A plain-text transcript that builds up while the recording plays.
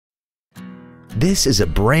This is a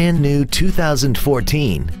brand new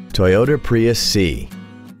 2014 Toyota Prius C.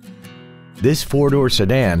 This four-door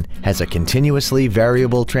sedan has a continuously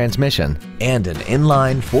variable transmission and an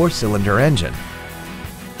inline four-cylinder engine.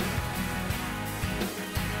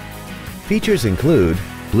 Features include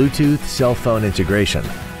Bluetooth cell phone integration,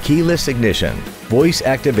 keyless ignition, voice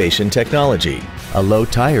activation technology, a low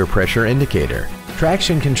tire pressure indicator,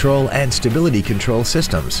 traction control and stability control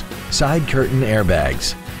systems, side curtain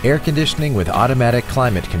airbags, air conditioning with automatic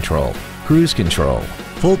climate control, cruise control,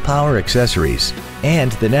 full power accessories,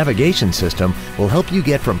 and the navigation system will help you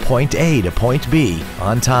get from point A to point B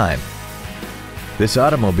on time. This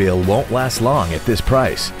automobile won't last long at this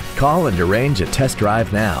price. Call and arrange a test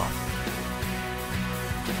drive now.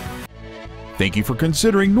 Thank you for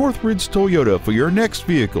considering Northridge Toyota for your next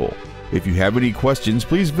vehicle. If you have any questions,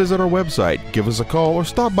 please visit our website, give us a call, or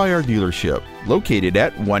stop by our dealership, located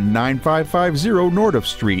at 19550 Nordoff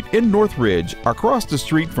Street in Northridge, across the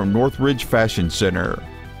street from Northridge Fashion Center.